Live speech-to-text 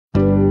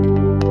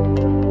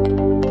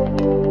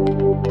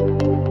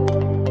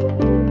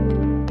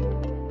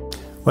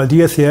Well,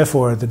 DSEF,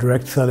 or the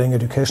Direct Selling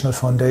Educational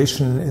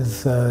Foundation,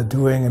 is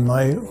doing, in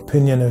my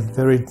opinion, a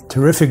very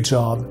terrific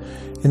job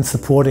in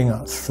supporting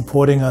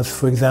us,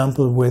 for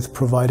example, with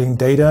providing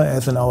data,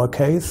 as in our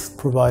case,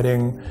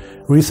 providing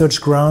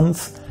research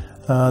grants.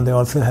 They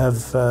also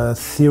have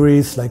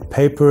series like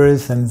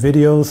papers and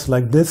videos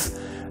like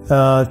this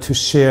to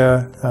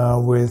share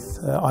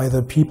with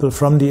either people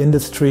from the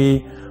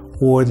industry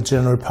or the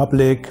general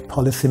public,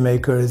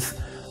 policymakers,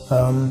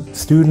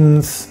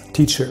 students,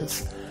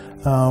 teachers.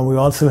 We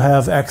also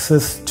have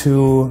access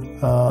to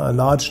a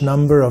large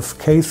number of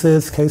case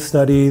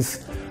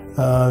studies,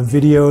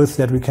 videos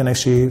that we can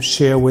actually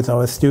share with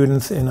our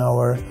students in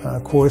our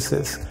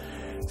courses.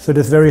 So it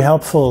is very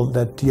helpful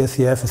that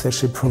DSEF is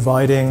actually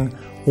providing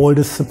all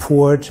the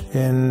support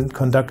in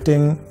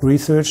conducting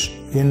research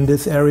in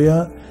this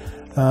area,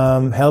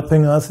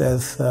 helping us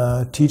as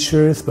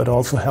teachers, but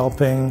also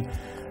helping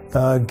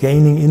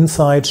gaining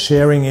insights,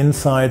 sharing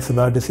insights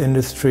about this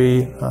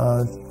industry,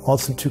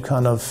 also to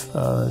kind of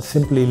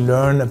simply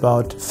learn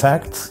about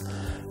facts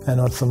and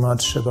not so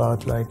much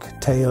about like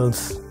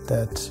tales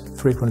that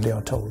frequently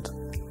are told.